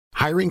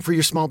Hiring for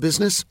your small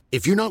business?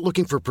 If you're not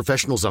looking for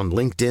professionals on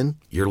LinkedIn,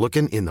 you're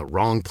looking in the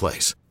wrong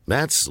place.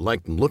 That's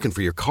like looking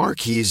for your car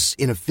keys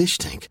in a fish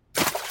tank.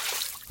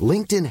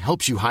 LinkedIn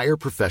helps you hire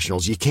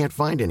professionals you can't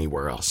find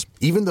anywhere else,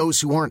 even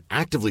those who aren't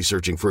actively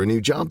searching for a new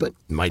job but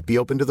might be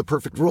open to the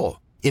perfect role.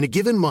 In a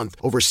given month,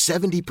 over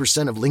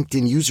 70% of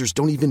LinkedIn users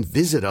don't even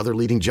visit other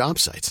leading job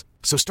sites.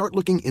 So start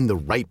looking in the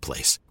right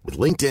place. With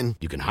LinkedIn,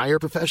 you can hire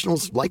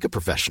professionals like a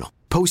professional.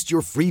 Post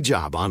your free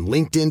job on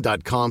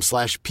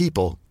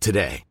linkedin.com/people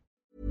today.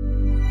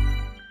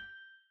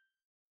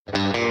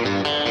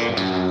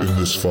 In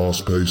this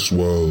fast-paced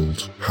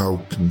world,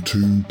 how can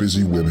two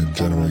busy women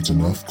generate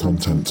enough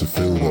content to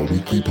fill their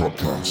weekly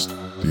podcast?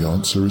 The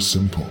answer is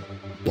simple: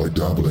 by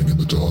dabbling in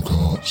the dark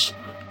arts.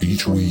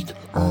 Each week,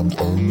 armed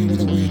only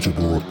with a Ouija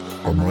board,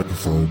 a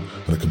microphone,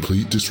 and a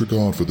complete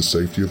disregard for the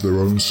safety of their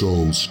own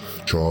souls,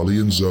 Charlie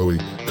and Zoe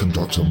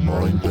conduct a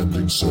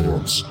mind-bending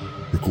seance,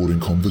 recording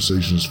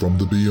conversations from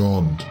the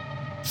beyond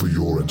for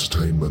your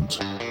entertainment.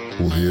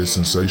 We'll hear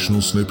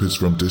sensational snippets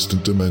from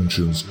distant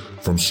dimensions,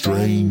 from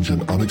strange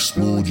and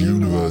unexplored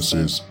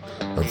universes,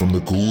 and from the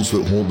ghouls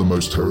that haunt the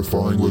most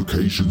terrifying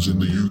locations in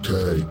the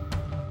UK,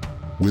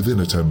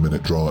 within a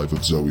 10-minute drive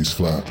of Zoe's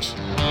flat.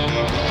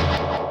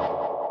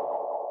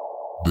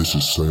 This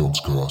is Seance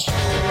Cast.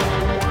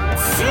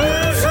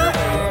 Season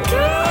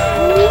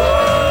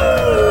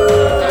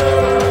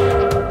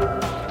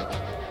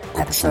 2!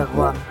 Episode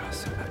 1.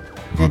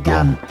 The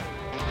Dump.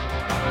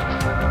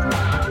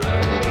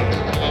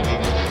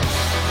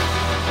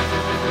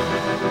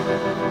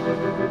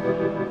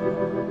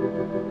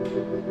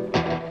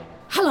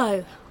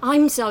 Hello,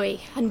 I'm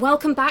Zoe, and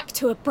welcome back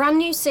to a brand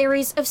new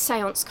series of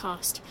Seance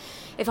Cast.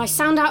 If I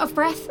sound out of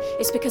breath,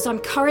 it's because I'm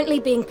currently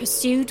being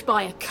pursued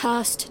by a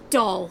cursed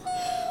doll.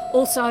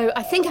 Also,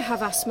 I think I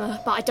have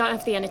asthma, but I don't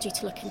have the energy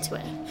to look into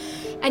it.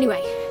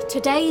 Anyway,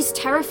 today's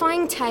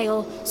terrifying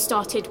tale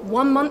started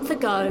 1 month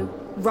ago,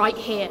 right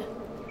here.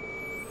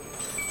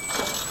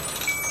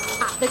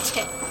 At the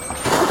tip.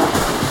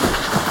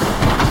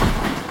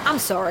 I'm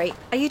sorry,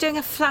 are you doing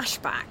a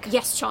flashback?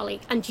 Yes, Charlie,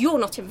 and you're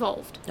not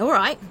involved. All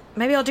right,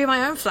 maybe I'll do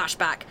my own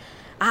flashback.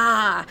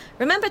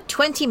 Remember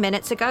 20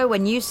 minutes ago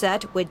when you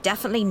said we're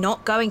definitely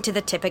not going to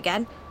the tip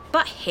again?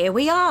 But here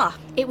we are.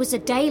 It was a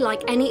day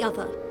like any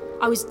other.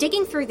 I was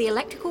digging through the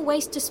electrical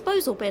waste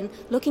disposal bin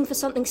looking for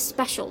something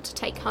special to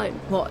take home.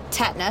 What,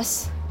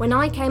 tetanus? When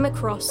I came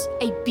across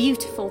a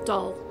beautiful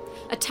doll.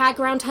 A tag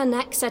around her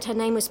neck said her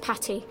name was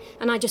Patty,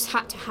 and I just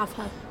had to have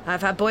her.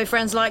 I've had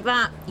boyfriends like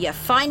that. You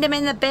find them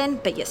in the bin,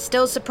 but you're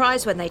still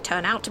surprised when they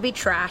turn out to be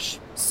trash.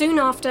 Soon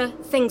after,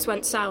 things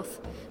went south.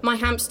 My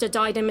hamster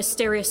died in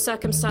mysterious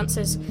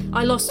circumstances.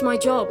 I lost my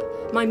job.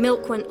 My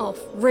milk went off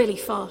really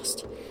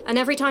fast. And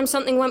every time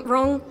something went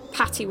wrong,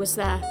 Patty was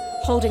there,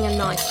 holding a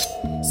knife.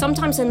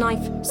 Sometimes a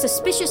knife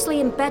suspiciously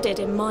embedded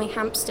in my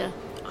hamster.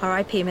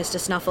 R.I.P. Mr.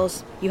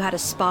 Snuffles. You had a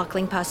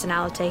sparkling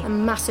personality.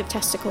 And massive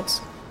testicles.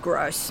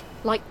 Gross.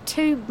 Like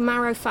 2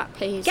 marrow fat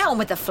peas. Get on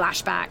with the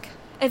flashback.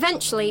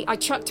 Eventually, I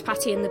chucked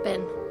Patty in the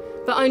bin.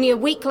 But only a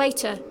week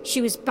later,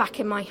 she was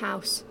back in my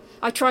house.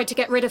 I tried to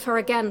get rid of her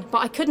again, but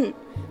I couldn't.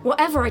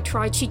 Whatever I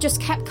tried, she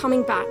just kept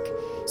coming back.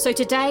 So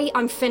today,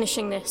 I'm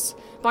finishing this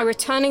by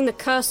returning the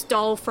cursed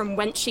doll from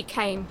whence she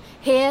came,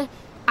 here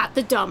at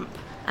the dump.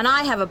 And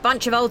I have a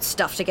bunch of old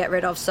stuff to get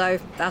rid of, so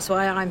that's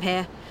why I'm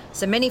here.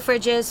 Some mini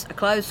fridges, a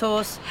clothes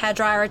horse,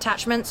 hairdryer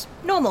attachments,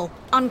 normal,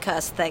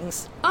 uncursed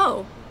things.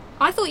 Oh,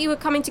 I thought you were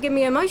coming to give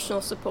me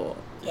emotional support.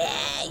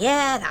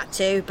 Yeah, that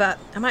too, but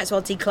I might as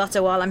well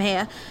declutter while I'm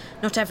here.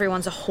 Not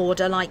everyone's a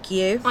hoarder like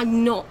you.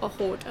 I'm not a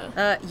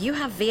hoarder. You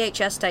have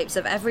VHS tapes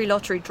of every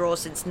lottery draw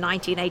since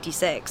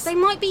 1986. They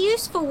might be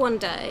useful one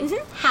day.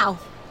 Mm-hmm. How?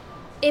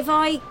 If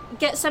I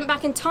get sent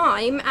back in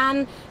time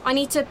and I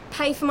need to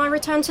pay for my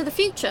return to the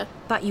future.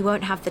 But you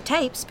won't have the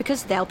tapes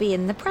because they'll be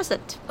in the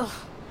present. Ugh,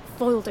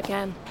 foiled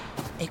again.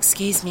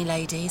 Excuse me,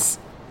 ladies.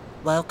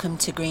 Welcome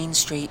to Green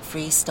Street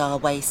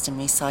Freestar Waste and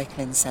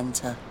Recycling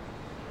Centre.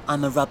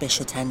 I'm a rubbish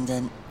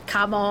attendant.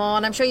 Come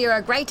on, I'm sure you're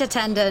a great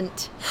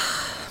attendant.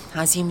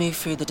 As you move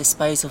through the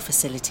disposal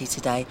facility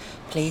today,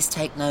 please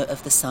take note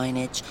of the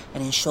signage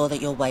and ensure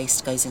that your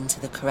waste goes into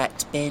the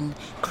correct bin,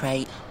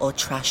 crate or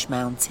trash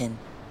mountain.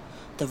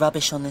 The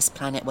rubbish on this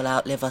planet will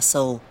outlive us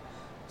all,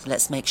 so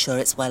let's make sure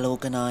it's well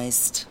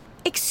organised.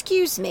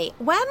 Excuse me,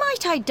 where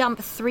might I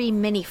dump 3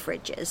 mini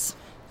fridges?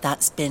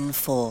 That's bin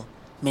 4,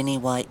 mini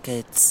white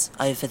goods,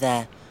 over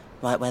there,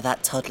 right where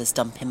that toddler's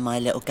dumping my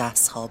little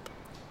gas hob.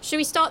 Should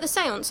we start the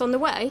séance on the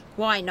way?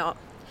 Why not?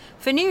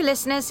 For new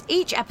listeners,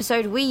 each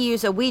episode we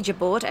use a Ouija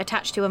board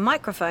attached to a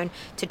microphone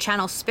to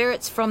channel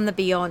spirits from the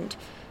beyond.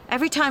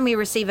 Every time we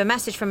receive a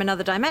message from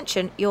another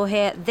dimension, you'll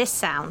hear this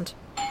sound.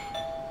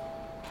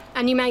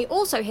 And you may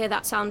also hear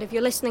that sound if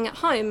you're listening at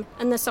home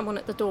and there's someone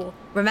at the door.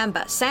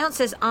 Remember,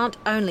 séances aren't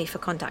only for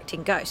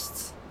contacting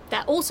ghosts.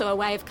 They're also a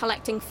way of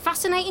collecting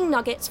fascinating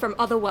nuggets from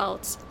other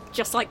worlds,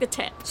 just like the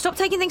tip. Stop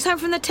taking things home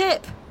from the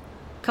tip.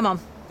 Come on,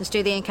 let's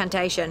do the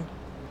incantation.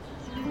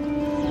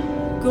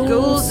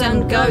 Ghouls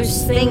and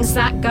ghosts, things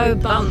that go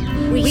bump,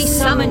 we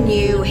summon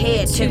you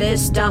here to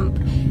this dump.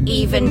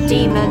 Even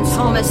demons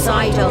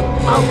homicidal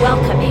are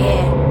welcome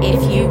here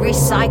if you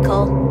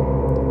recycle.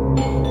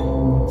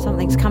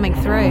 Something's coming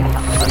through.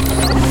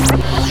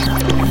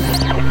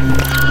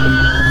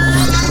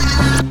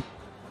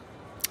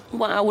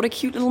 Wow, what a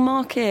cute little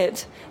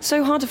market.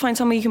 So hard to find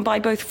somewhere you can buy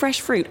both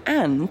fresh fruit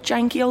and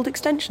janky old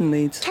extension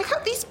leads. Check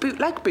out these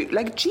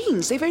bootleg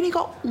jeans. They've only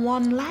got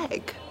one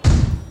leg.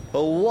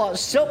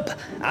 What's up?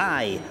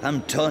 I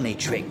am Tony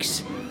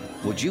Tricks.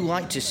 Would you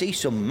like to see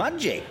some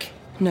magic?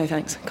 No,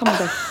 thanks. Come on,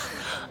 babe.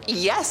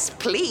 Yes,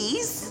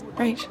 please.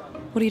 Rach,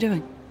 what are you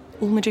doing?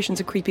 All magicians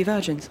are creepy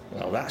virgins.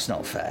 Well, that's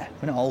not fair.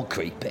 We're not all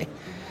creepy.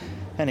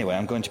 Anyway,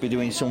 I'm going to be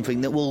doing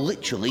something that will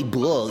literally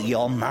blow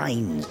your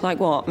mind. Like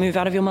what? Move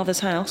out of your mother's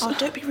house? Oh,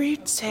 don't be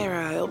rude,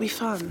 Sarah. It'll be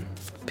fun.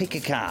 Pick a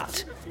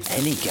card.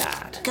 Any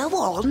card. Go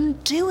on,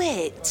 do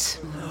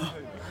it.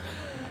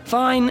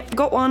 Fine,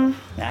 got one.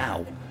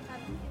 Now,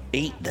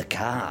 eat the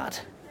card.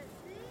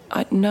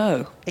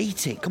 No.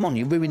 Eat it. Come on,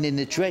 you're ruining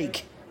the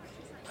trick.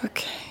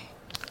 Okay.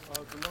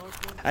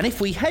 And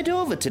if we head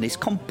over to this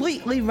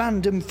completely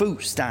random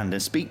fruit stand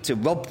and speak to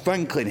Rob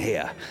Franklin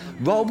here,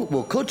 Rob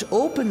will cut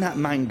open that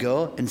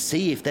mango and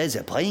see if there's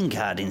a playing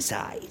card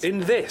inside. In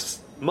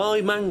this?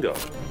 My mango?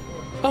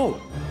 Oh,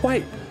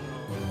 wait.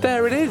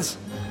 There it is.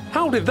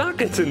 How did that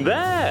get in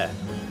there?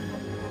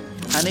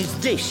 And is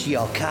this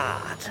your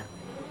card?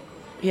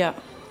 Yeah.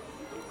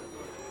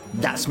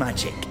 That's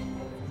magic.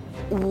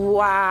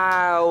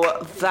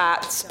 Wow,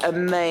 that's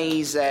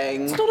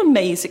amazing. It's not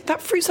amazing.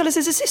 That fruit seller's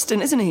his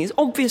assistant, isn't he? He's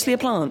obviously a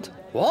plant.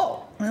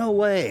 What? No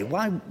way.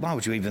 Why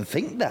would you even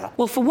think that?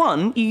 Well, for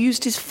one, you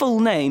used his full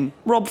name,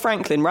 Rob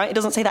Franklin, right? It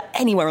doesn't say that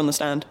anywhere on the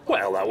stand.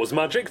 Well, that was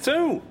magic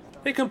too.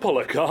 He can pull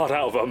a card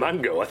out of a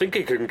mango. I think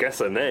he can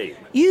guess a name.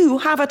 You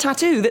have a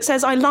tattoo that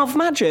says I love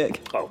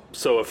magic. Oh,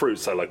 so a fruit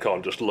seller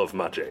can't just love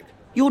magic?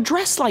 You're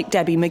dressed like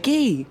Debbie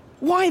McGee.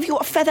 Why have you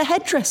got a feather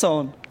headdress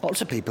on?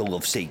 Lots of people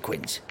love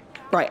sequins.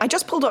 Right, I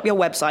just pulled up your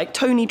website,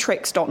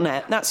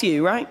 tonytricks.net. That's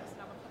you, right?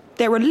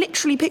 There are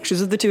literally pictures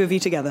of the two of you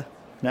together.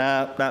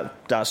 No,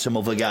 that's some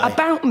other guy.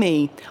 About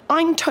me.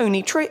 I'm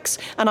Tony Tricks,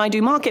 and I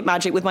do market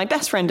magic with my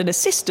best friend and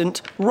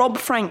assistant, Rob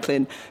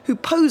Franklin, who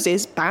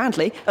poses,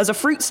 badly, as a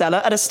fruit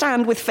seller at a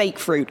stand with fake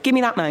fruit. Give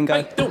me that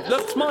mango. Hey, no,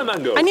 that's my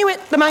mango. I knew it.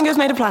 The mango's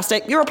made of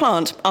plastic. You're a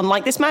plant,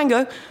 unlike this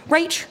mango.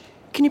 Rach,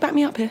 can you back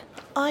me up here?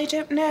 I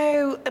don't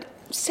know.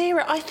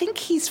 Sarah, I think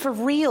he's for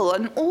real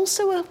and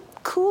also a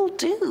cool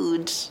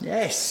dude.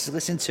 Yes,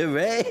 listen to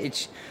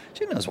Rach.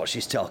 She knows what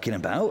she's talking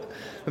about.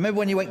 Remember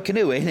when you went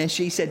canoeing and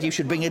she said you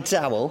should bring a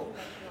towel?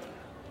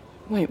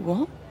 Wait,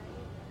 what?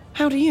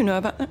 How do you know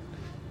about that?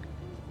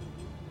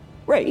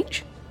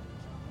 Rach?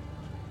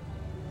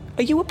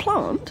 Are you a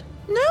plant?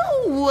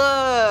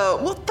 No,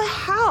 what the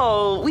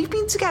hell? We've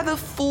been together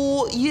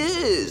 4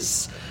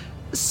 years.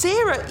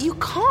 Sarah, you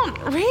can't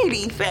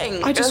really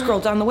think. I just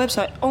scrolled down the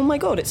website. Oh my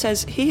god, it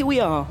says, here we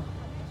are.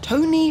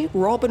 Tony,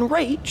 Rob and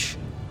Rach,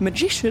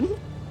 magician,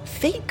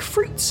 fake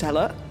fruit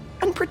seller,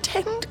 and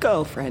pretend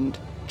girlfriend.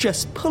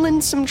 Just pulling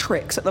some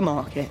tricks at the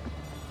market.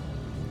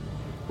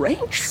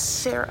 Rach?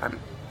 Sarah,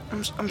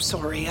 I'm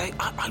sorry.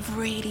 I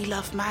really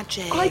love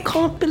magic. I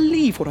can't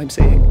believe what I'm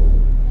seeing.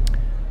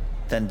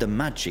 Then the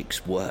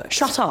magic's worked.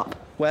 Shut up.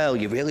 Well,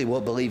 you really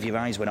won't believe your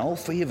eyes when all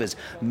three of us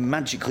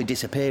magically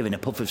disappear in a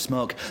puff of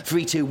smoke.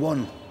 3, 2,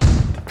 1.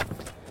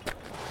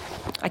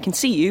 I can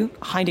see you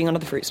hiding under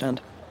the fruit stand.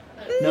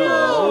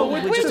 No,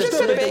 we're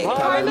just a big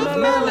pile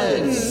of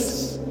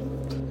melons.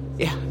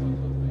 Yeah,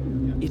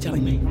 you're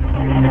telling me.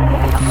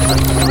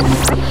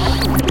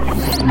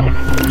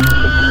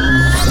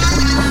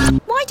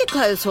 Why do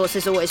clothes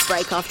horses always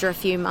break after a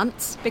few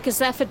months? Because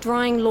they're for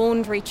drying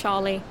laundry,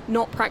 Charlie,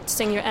 not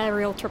practicing your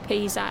aerial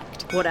trapeze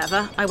act.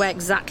 Whatever. I wear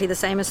exactly the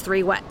same as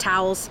 3 wet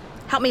towels.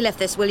 Help me lift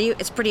this, will you?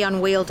 It's pretty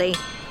unwieldy.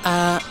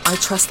 I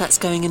trust that's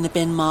going in the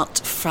bin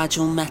marked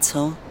fragile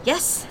metal.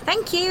 Yes,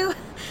 thank you.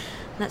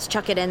 Let's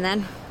chuck it in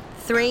then.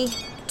 3,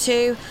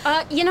 2...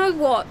 You know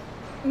what?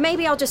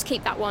 Maybe I'll just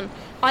keep that one.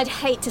 I'd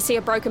hate to see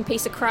a broken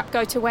piece of crap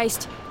go to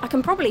waste. I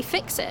can probably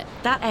fix it.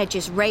 That edge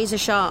is razor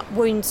sharp.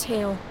 Wounds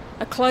heal.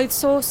 A clothes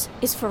source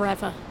is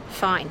forever.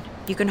 Fine.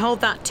 You can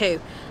hold that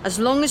too. As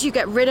long as you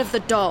get rid of the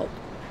doll.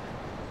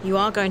 You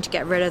are going to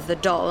get rid of the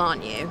doll,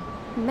 aren't you?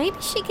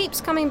 Maybe she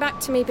keeps coming back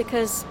to me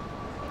because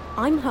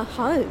I'm her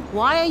home.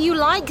 Why are you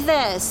like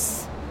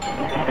this?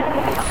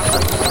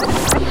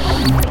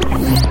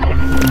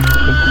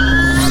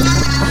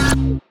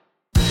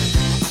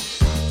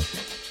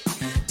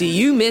 Do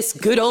you miss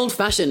good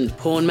old-fashioned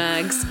porn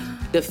mags?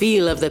 The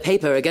feel of the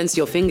paper against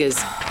your fingers.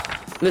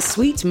 The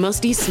sweet,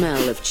 musty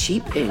smell of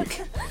cheap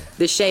ink.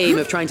 The shame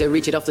of trying to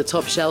reach it off the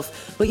top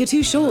shelf, but you're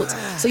too short,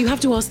 so you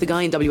have to ask the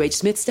guy in W.H.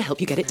 Smith's to help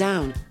you get it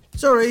down.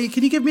 Sorry,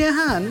 can you give me a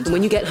hand? And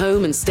when you get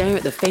home and stare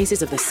at the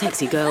faces of the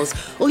sexy girls,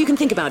 all you can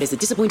think about is the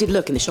disappointed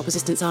look in the shop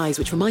assistant's eyes,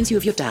 which reminds you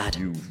of your dad.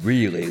 You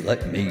really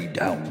let me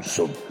down,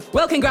 son.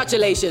 Well,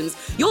 congratulations.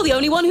 You're the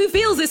only one who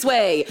feels this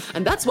way.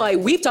 And that's why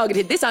we've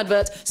targeted this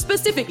advert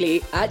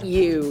specifically at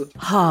you.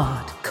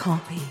 Hard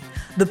copy.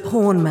 The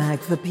porn mag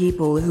for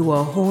people who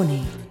are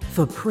horny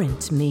for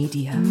print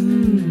media.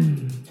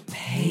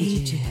 Pay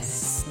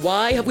messages.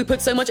 Why have we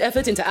put so much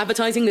effort into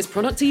advertising this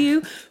product to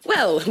you?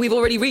 Well, we've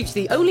already reached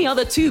the only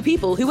other 2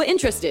 people who were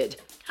interested.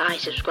 I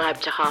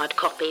subscribe to hard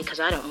copy because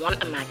I don't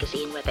want a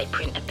magazine where they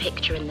print a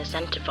picture in the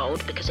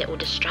centrefold because it will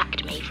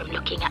distract me from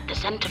looking at the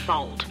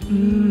centrefold.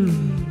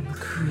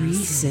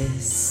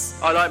 Creases.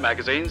 I like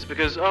magazines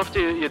because after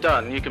you're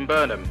done, you can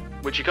burn them,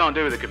 which you can't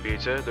do with a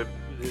computer. The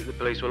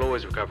police will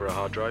always recover a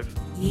hard drive.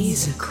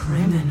 He's a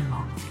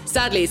criminal.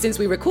 Sadly, since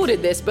we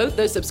recorded this, both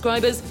those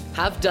subscribers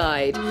have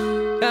died.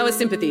 Our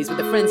sympathies with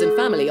the friends and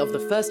family of the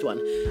first one.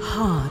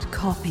 Hard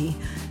copy.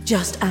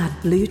 Just add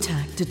blue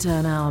tack to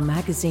turn our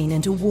magazine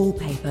into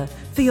wallpaper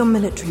for your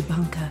military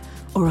bunker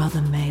or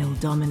other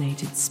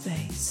male-dominated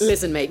space.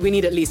 Listen, mate, we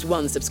need at least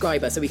 1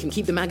 subscriber so we can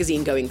keep the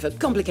magazine going for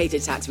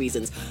complicated tax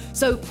reasons.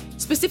 So,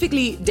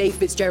 specifically, Dave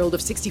Fitzgerald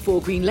of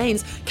 64 Green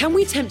Lanes, can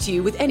we tempt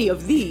you with any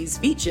of these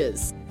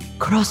features?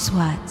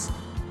 Crosswords.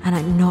 And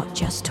I'm not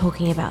just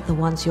talking about the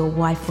ones your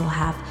wife will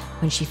have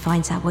when she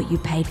finds out what you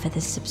paid for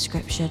this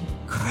subscription.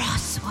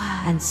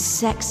 Crossword. And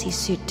sexy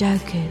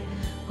Sudoku,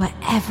 where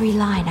every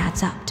line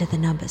adds up to the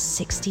number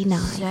 69.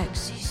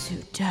 Sexy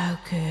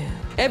Sudoku.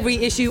 Every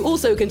issue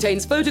also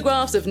contains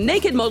photographs of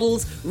naked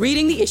models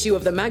reading the issue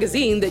of the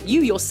magazine that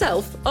you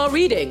yourself are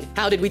reading.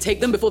 How did we take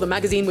them before the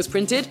magazine was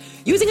printed?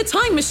 Using a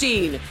time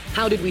machine.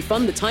 How did we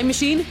fund the time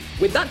machine?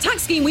 With that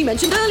tax scheme we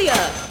mentioned earlier.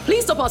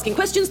 Please stop asking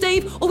questions,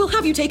 Dave, or we'll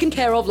have you taken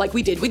care of like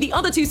we did with the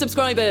other 2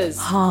 subscribers.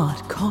 Hard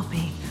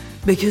copy.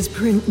 Because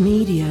print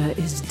media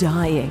is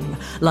dying.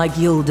 Like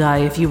you'll die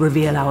if you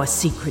reveal our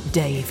secret,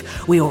 Dave.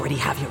 We already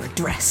have your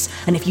address,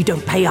 and if you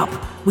don't pay up,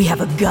 we have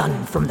a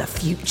gun from the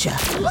future.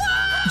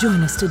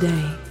 Join us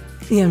today.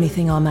 The only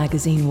thing our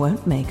magazine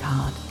won't make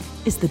hard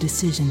is the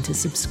decision to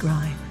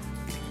subscribe.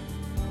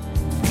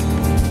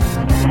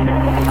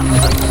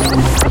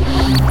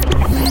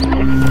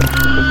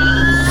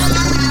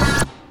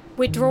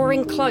 We're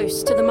drawing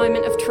close to the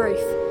moment of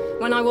truth,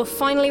 when I will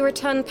finally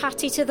return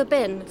Patty to the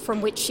bin from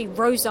which she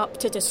rose up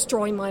to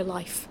destroy my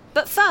life.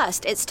 But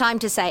first, it's time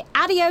to say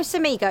adios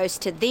amigos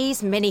to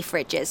these mini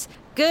fridges.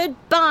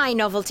 Goodbye,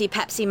 Novelty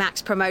Pepsi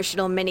Max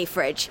promotional mini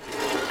fridge.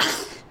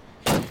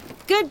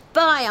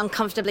 Goodbye,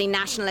 uncomfortably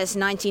nationalist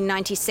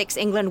 1996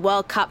 England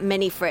World Cup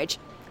mini fridge.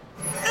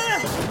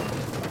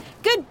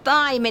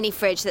 Goodbye, mini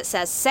fridge that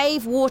says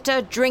save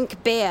water,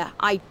 drink beer.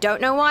 I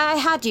don't know why I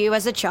had you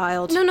as a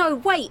child. No,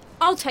 wait.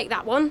 I'll take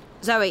that one.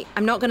 Zoe,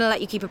 I'm not going to let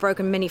you keep a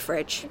broken mini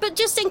fridge. But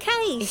just in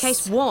case. In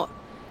case what?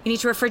 You need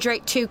to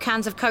refrigerate 2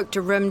 cans of Coke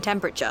to room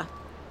temperature.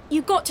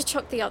 You got to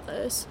chuck the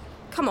others.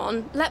 Come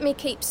on, let me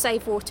keep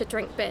save water,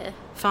 drink beer.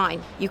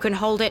 Fine, you can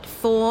hold it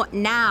for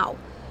now.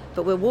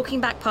 But we're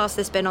walking back past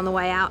this bin on the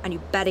way out, and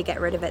you better get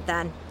rid of it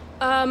then.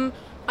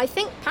 I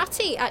think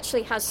Patty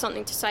actually has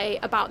something to say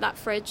about that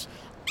fridge.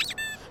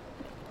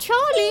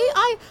 Charlie,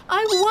 I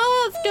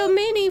love the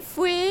mini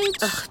fridge.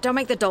 Ugh, don't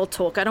make the doll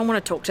talk. I don't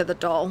want to talk to the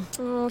doll.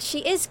 Oh, she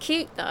is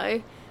cute,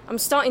 though. I'm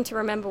starting to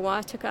remember why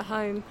I took her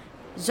home.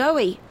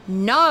 Zoe,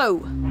 no!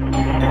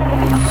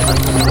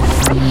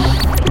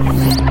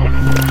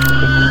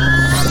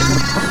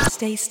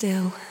 Stay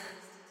still.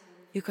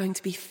 You're going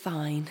to be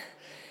fine.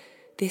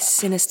 This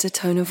sinister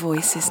tone of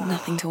voice is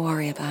nothing to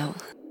worry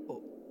about.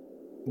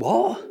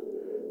 What?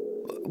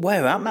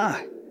 Where am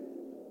I?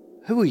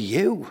 Who are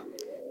you?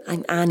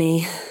 I'm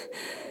Annie.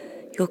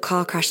 Your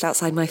car crashed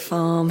outside my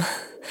farm.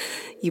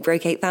 You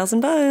broke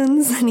 8,000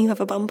 bones, and you have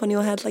a bump on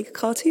your head like a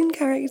cartoon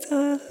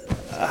character.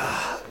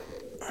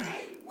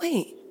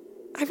 Wait,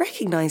 I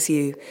recognise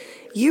you.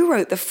 You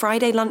wrote the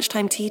Friday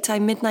lunchtime, tea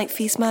time, midnight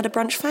feast, murder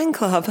brunch fan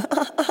club.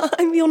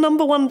 I'm your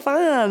 #1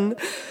 fan.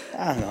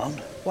 Hang on,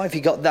 why have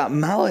you got that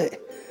mallet?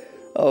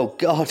 Oh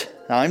God,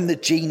 I'm the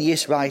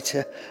genius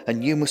writer,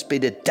 and you must be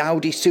the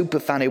dowdy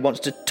superfan who wants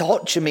to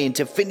torture me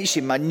into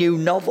finishing my new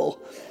novel.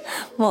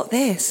 What,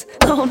 this?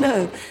 Oh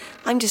no,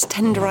 I'm just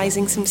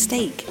tenderising some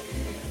steak.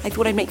 I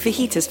thought I'd make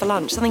fajitas for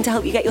lunch, something to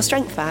help you get your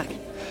strength back.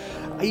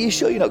 Are you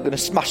sure you're not going to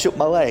smash up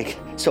my leg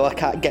so I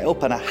can't get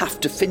up and I have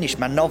to finish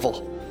my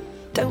novel?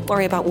 Don't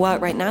worry about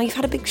work right now, you've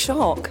had a big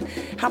shock.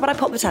 How about I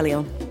pop the telly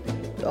on?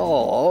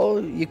 Oh,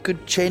 you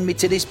could chain me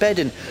to this bed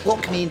and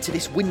lock me into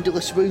this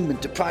windowless room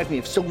and deprive me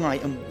of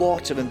sunlight and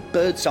water and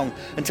birdsong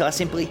until I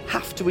simply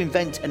have to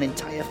invent an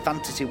entire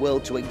fantasy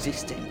world to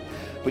exist in,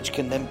 which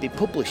can then be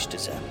published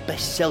as a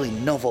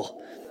best-selling novel.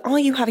 Are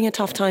you having a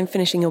tough time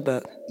finishing your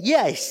book?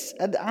 Yes,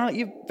 and aren't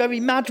you very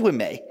mad with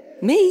me?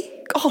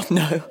 Me? God,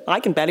 no.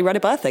 I can barely write a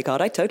birthday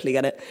card, I totally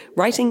get it.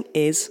 Writing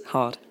is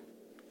hard.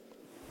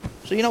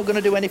 So you're not going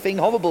to do anything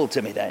horrible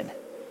to me then?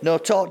 No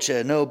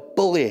torture, no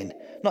bullying?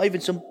 Not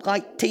even some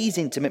light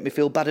teasing to make me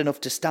feel bad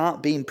enough to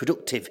start being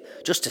productive,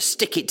 just to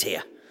stick it to you?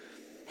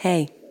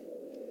 Hey,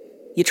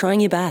 you're trying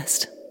your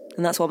best,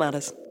 and that's what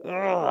matters. Oh,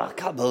 I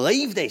can't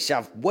believe this.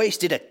 I've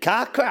wasted a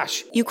car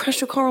crash. You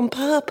crashed your car on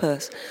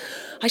purpose.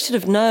 I should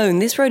have known.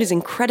 This road is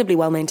incredibly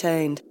well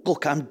maintained.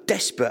 Look, I'm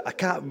desperate. I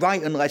can't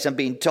write unless I'm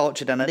being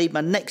tortured, and I need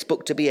my next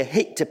book to be a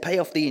hit to pay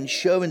off the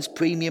insurance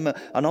premium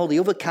and all the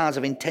other cars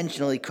I've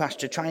intentionally crashed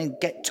to try and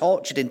get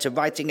tortured into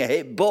writing a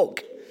hit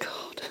book.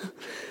 God.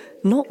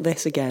 Not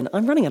this again.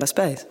 I'm running out of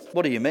space.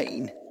 What do you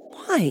mean?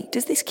 Why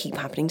does this keep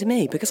happening to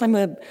me? Because I'm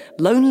a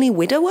lonely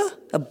widower?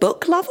 A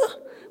book lover?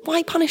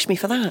 Why punish me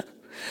for that?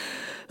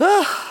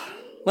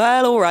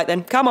 Well, all right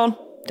then. Come on.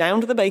 Down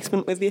to the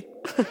basement with you.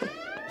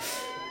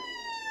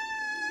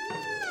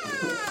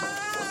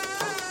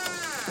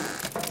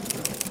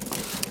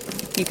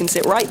 You can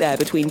sit right there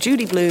between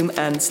Judy Blume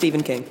and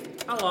Stephen King.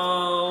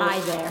 Hello. Hi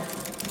there.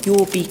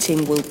 Your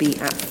beating will be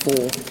at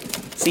 4.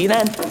 See you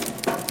then.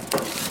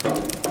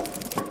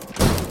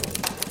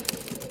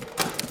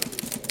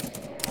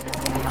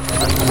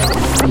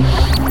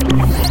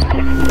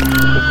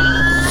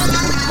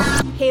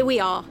 Here we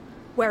are,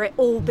 where it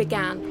all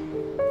began.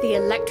 The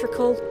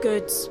electrical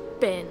goods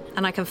bin.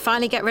 And I can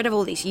finally get rid of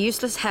all these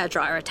useless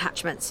hairdryer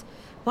attachments.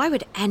 Why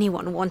would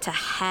anyone want a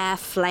hair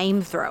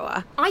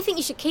flamethrower? I think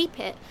you should keep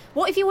it.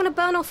 What if you want to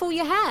burn off all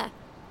your hair?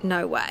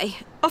 No way.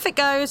 Off it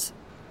goes.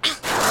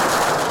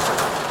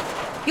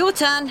 Your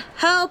turn.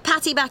 Hurl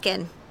Patty back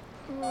in.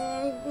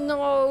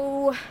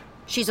 No.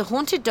 She's a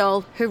haunted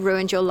doll who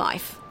ruined your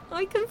life.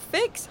 I can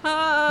fix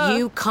her.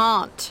 You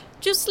can't.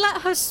 Just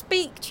let her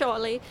speak,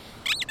 Charlie.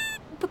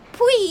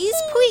 Please,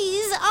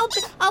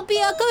 I'll be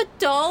a good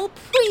doll.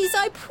 Please,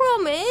 I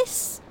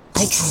promise.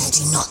 Okay,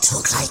 do not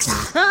talk like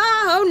that.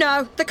 Oh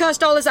no, the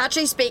cursed doll is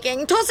actually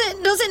speaking. Does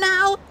it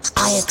now?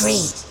 I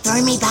agree.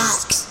 Throw me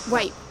back.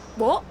 Wait,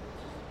 what?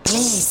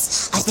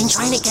 Please, I've been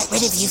trying to get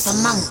rid of you for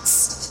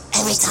months.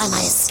 Every time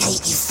I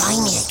escape, you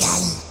find me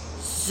again.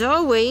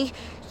 Zoe,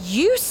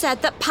 you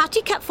said that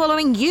Patty kept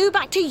following you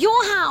back to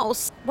your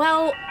house.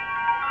 Well,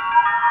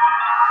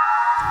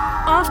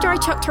 after I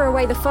chucked her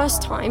away the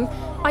first time,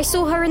 I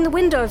saw her in the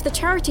window of the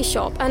charity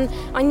shop, and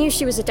I knew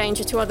she was a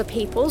danger to other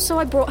people, so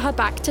I brought her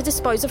back to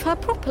dispose of her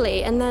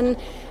properly, and then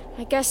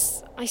I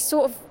guess I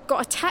sort of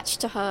got attached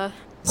to her.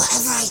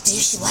 Whatever I do,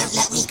 she won't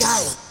let me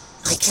go.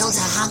 I killed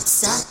her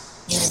hamster,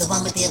 you know, the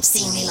one with the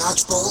obscenely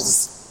large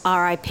balls.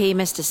 R.I.P.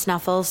 Mr.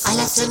 Snuffles. I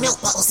left her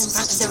milk bottles in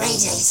front of the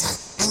radiator,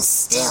 and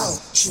still,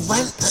 she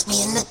won't put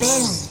me in the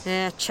bin.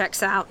 Yeah,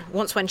 checks out.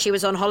 Once when she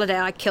was on holiday,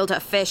 I killed her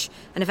fish,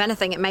 and if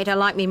anything, it made her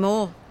like me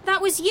more.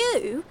 That was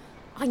you?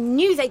 I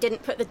knew they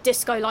didn't put the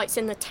disco lights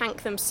in the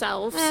tank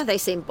themselves. They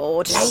seem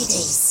bored.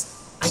 Ladies,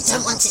 I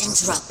don't want to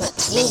interrupt, but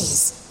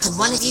please, can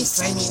one of you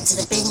throw me into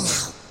the bin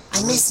now?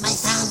 I miss my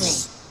family,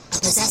 a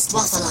possessed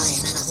waffle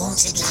iron and a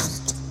haunted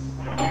lamp.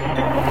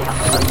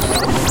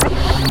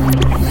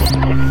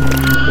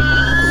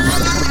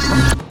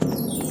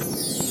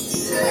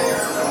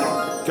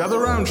 Gather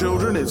round,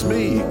 children. It's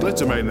me,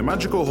 Glittermane the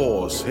Magical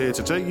Horse, here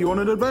to take you on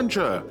an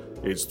adventure.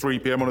 It's 3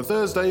 p.m. on a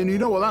Thursday, and you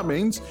know what that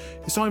means.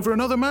 It's time for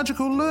another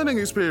magical learning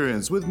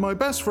experience with my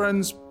best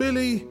friends,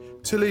 Billy,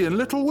 Tilly, and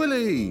Little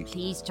Willy.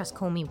 Please just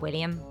call me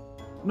William.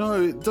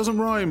 No, it doesn't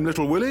rhyme,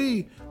 Little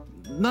Willy.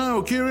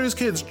 Now, curious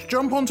kids,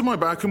 jump onto my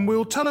back and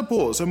we'll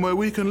teleport somewhere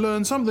we can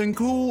learn something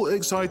cool,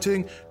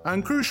 exciting,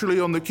 and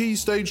crucially on the Key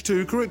Stage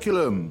 2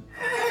 curriculum.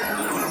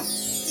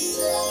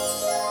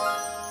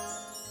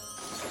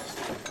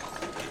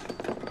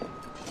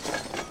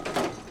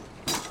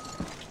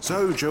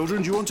 So,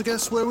 children, do you want to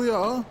guess where we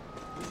are?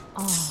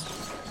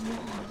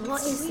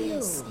 What is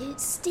this?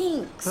 It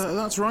stinks.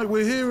 That's right,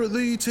 we're here at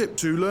the tip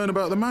to learn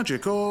about the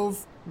magic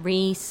of...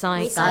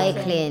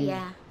 Recycling.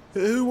 Yeah.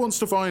 Who wants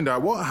to find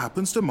out what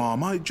happens to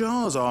Marmite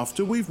jars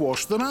after we've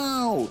washed them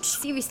out?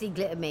 Seriously,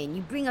 Glittermane,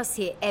 you bring us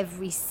here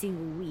every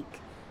single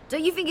week.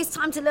 Don't you think it's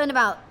time to learn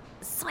about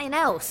something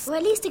else? Or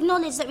at least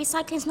acknowledge that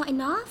recycling's not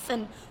enough,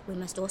 and we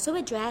must also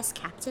address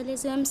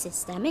capitalism's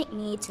systemic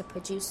need to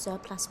produce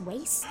surplus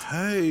waste.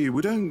 Hey,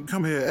 we don't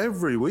come here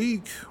every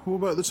week. What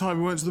about the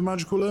time we went to the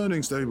magical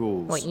learning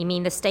stables? What, you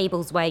mean the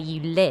stables where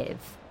you live?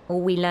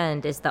 All we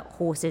learned is that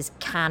horses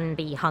can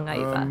be hung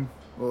over.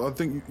 Well, I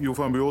think you'll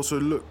find we also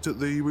looked at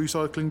the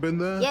recycling bin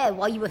there. Yeah,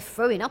 while you were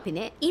throwing up in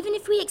it. Even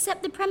if we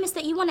accept the premise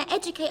that you want to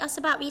educate us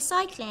about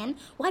recycling,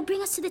 why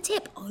bring us to the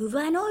tip over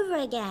and over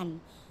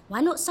again? Why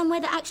not somewhere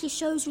that actually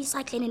shows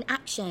recycling in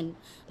action?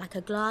 Like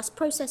a glass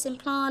processing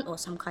plant or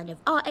some kind of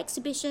art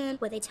exhibition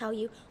where they tell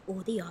you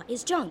all the art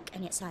is junk.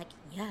 And it's like,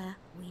 yeah,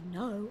 we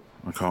know.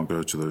 I can't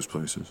go to those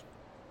places.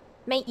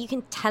 Mate, you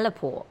can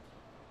teleport.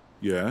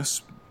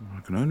 Yes,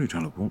 I can only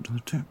teleport to the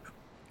tip.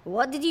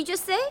 What did you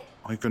just say?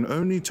 I can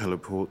only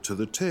teleport to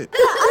the tip.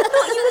 I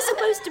thought you were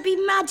supposed to be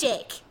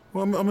magic.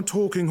 Well, I'm a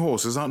talking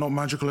horse. Is that not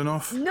magical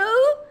enough? No?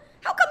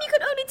 How come you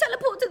could only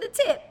teleport to the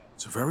tip?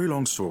 It's a very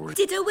long story.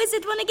 Did a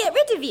wizard want to get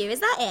rid of you? Is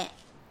that it?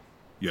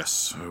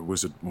 Yes, a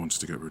wizard wants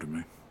to get rid of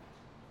me.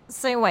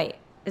 So wait,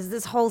 is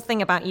this whole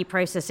thing about you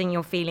processing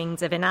your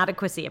feelings of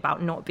inadequacy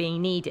about not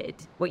being needed?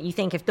 What you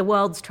think if the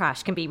world's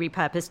trash can be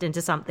repurposed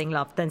into something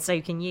loved, then so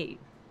can you?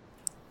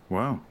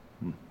 Wow.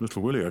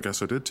 Little Willy, I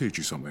guess I did teach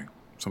you something.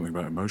 Something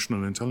about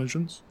emotional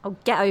intelligence? Oh,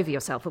 get over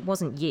yourself. It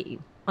wasn't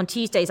you. On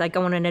Tuesdays, I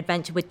go on an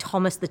adventure with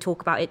Thomas the Talk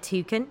About It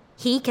Toucan.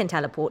 He can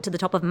teleport to the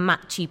top of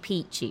Machu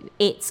Picchu.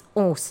 It's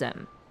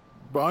awesome.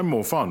 But I'm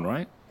more fun,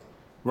 right?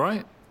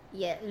 Right?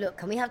 Yeah, look,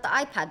 can we have the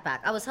iPad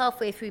back? I was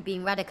halfway through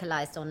being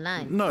radicalised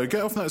online. No,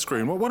 get off that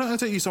screen. Why don't I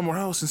take you somewhere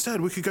else instead?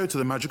 We could go to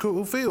the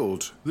magical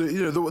field.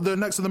 The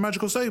next to the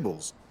magical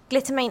stables.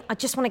 Glittermane, I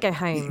just want to go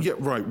home. Yeah,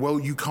 right. Well,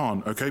 you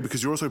can't, okay?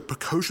 Because you're also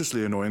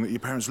precociously annoying that your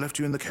parents left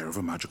you in the care of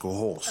a magical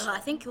horse. I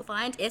think you'll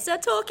find it's a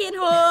talking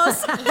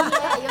horse.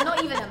 Yeah, you're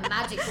not even a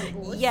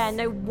magical horse. Yeah,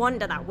 no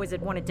wonder that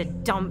wizard wanted to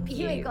dump you.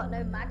 You ain't got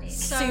no magic.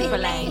 Super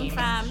lame.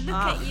 Fam, look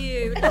at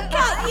you. Look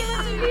at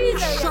you.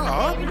 Shut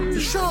up!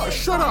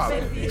 Shut up!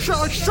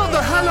 Shut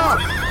the hell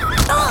up!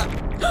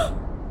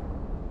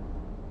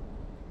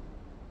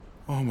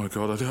 Oh my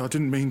god, I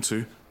didn't mean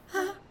to.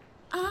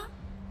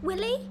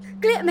 Willie?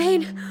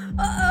 Glittermane!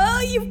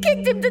 You've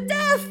kicked him to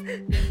death!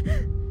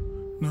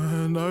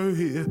 No,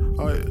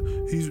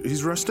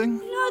 he's resting?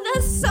 No,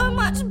 there's so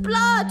much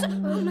blood!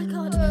 Oh my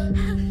god. Help!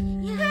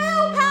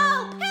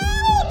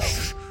 Help!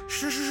 Shh.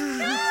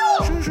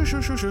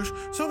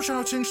 Stop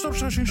shouting.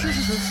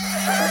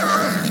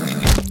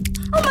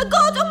 Oh my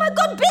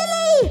god,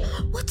 Billy!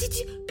 What did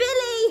you...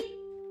 Billy!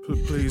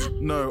 Please,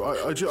 no,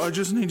 I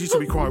just need you to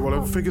be quiet while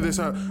I figure this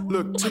out.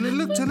 Look,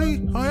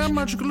 Tilly, I am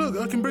magical. Look,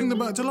 I can bring them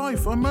back to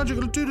life. I'm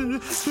magical.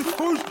 I'm still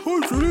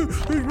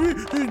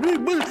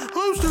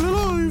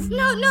alive.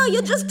 No,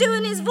 you're just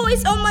doing his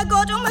voice. Oh my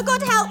god,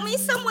 help me.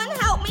 Someone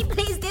help me,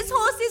 please. This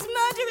horse is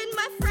murdering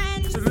my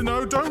friends. Tilly,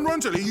 no, don't run,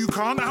 Tilly. You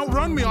can't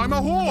outrun me. I'm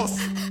a horse.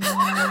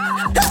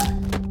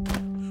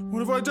 What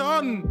have I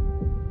done?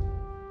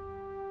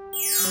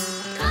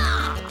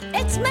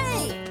 It's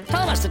me!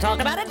 Told us to talk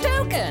about a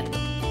token!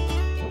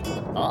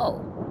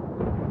 Oh.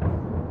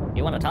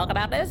 You want to talk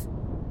about this?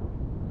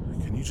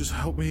 Can you just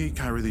help me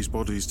carry these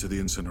bodies to the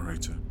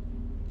incinerator?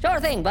 Sure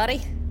thing,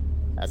 buddy.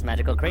 Us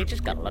magical creatures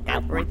gotta look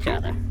out for each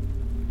other.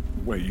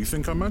 Wait, you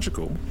think I'm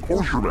magical? Of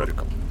course you're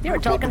magical. You're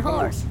a talking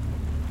horse.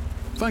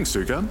 Thanks,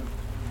 Toucan.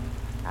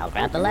 I'll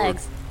grab the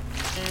legs.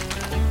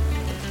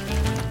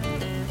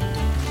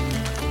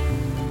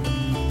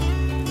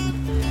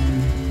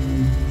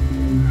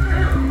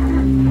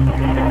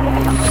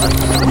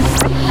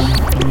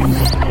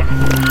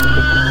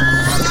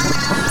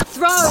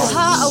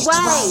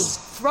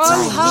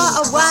 Throw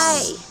her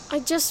away! I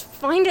just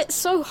find it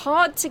so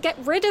hard to get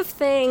rid of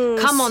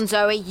things. Come on,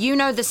 Zoe, you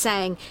know the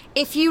saying.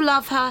 If you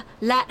love her,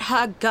 let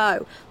her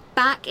go.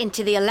 Back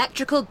into the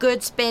electrical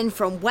goods bin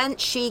from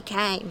whence she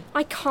came.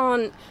 I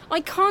can't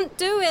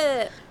do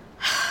it.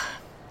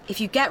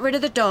 If you get rid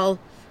of the doll,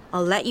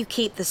 I'll let you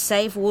keep the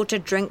save water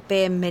drink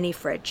beer mini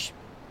fridge.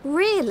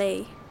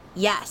 Really?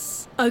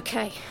 Yes.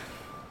 Okay.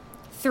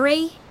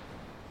 3,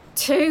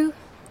 2...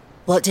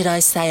 What did I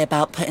say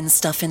about putting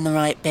stuff in the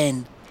right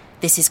bin?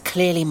 This is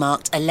clearly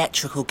marked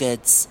electrical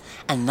goods,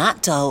 and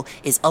that doll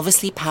is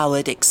obviously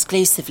powered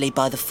exclusively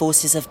by the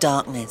forces of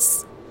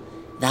darkness.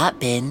 That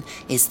bin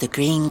is the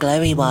green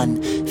glowy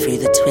one through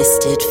the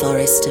twisted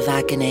forest of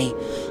agony,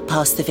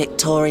 past the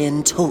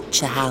Victorian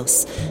torture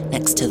house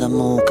next to the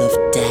morgue of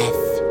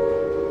death.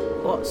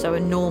 What, so a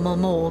normal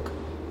morgue?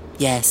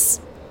 Yes.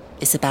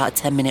 It's about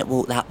a 10-minute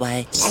walk that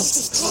way. Lady,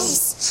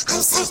 please.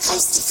 I'm so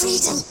close to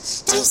freedom.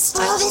 Don't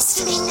spoil this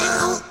for me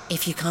now.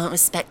 If you can't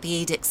respect the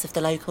edicts of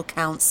the local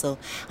council,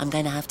 I'm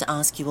going to have to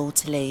ask you all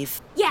to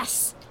leave.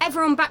 Yes!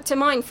 Everyone back to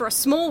mine for a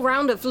small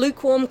round of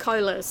lukewarm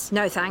colas.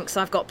 No thanks,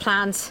 I've got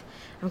plans.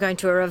 I'm going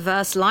to a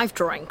reverse life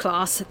drawing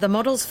class. The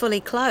model's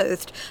fully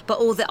clothed, but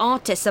all the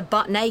artists are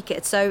butt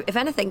naked, so if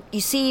anything,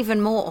 you see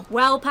even more.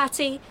 Well,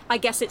 Patty, I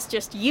guess it's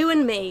just you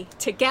and me,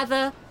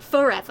 together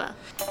forever.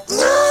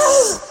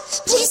 No!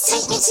 Please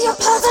take me to your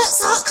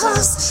pervert's art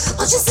class,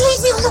 or just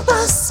leave me on the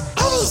bus.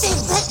 Anything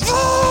but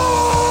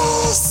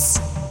this!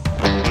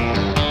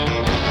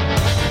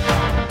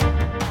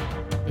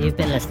 You've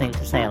been listening to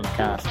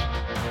Seancecast.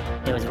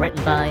 It was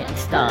written by and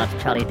starred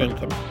Charlie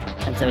Dinkin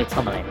and Zoe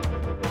Tomlin,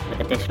 with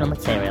additional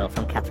material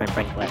from Catherine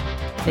Brinkworth,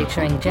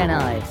 featuring Jen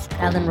Ives,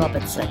 Alan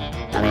Robertson,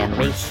 Alianne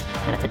Reese,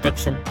 Jennifer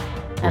Dixon,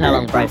 Anna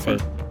Long Brophy,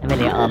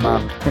 Amelia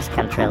Armand, Chris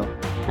Cantrill,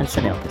 and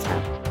Sunil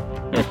Patel.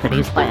 It was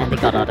produced by Andy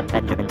Goddard and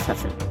Benjamin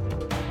Sutton,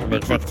 and the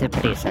executive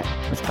producer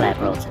was Claire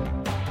Broughton.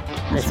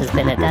 This has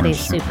been a Daddy's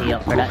Super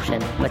Yacht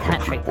production with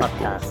Hat-Trick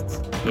Podcasts.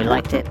 If you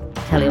liked it,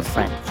 tell your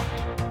friends,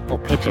 or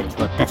pigeons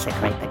will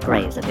desecrate the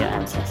graves of your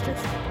ancestors.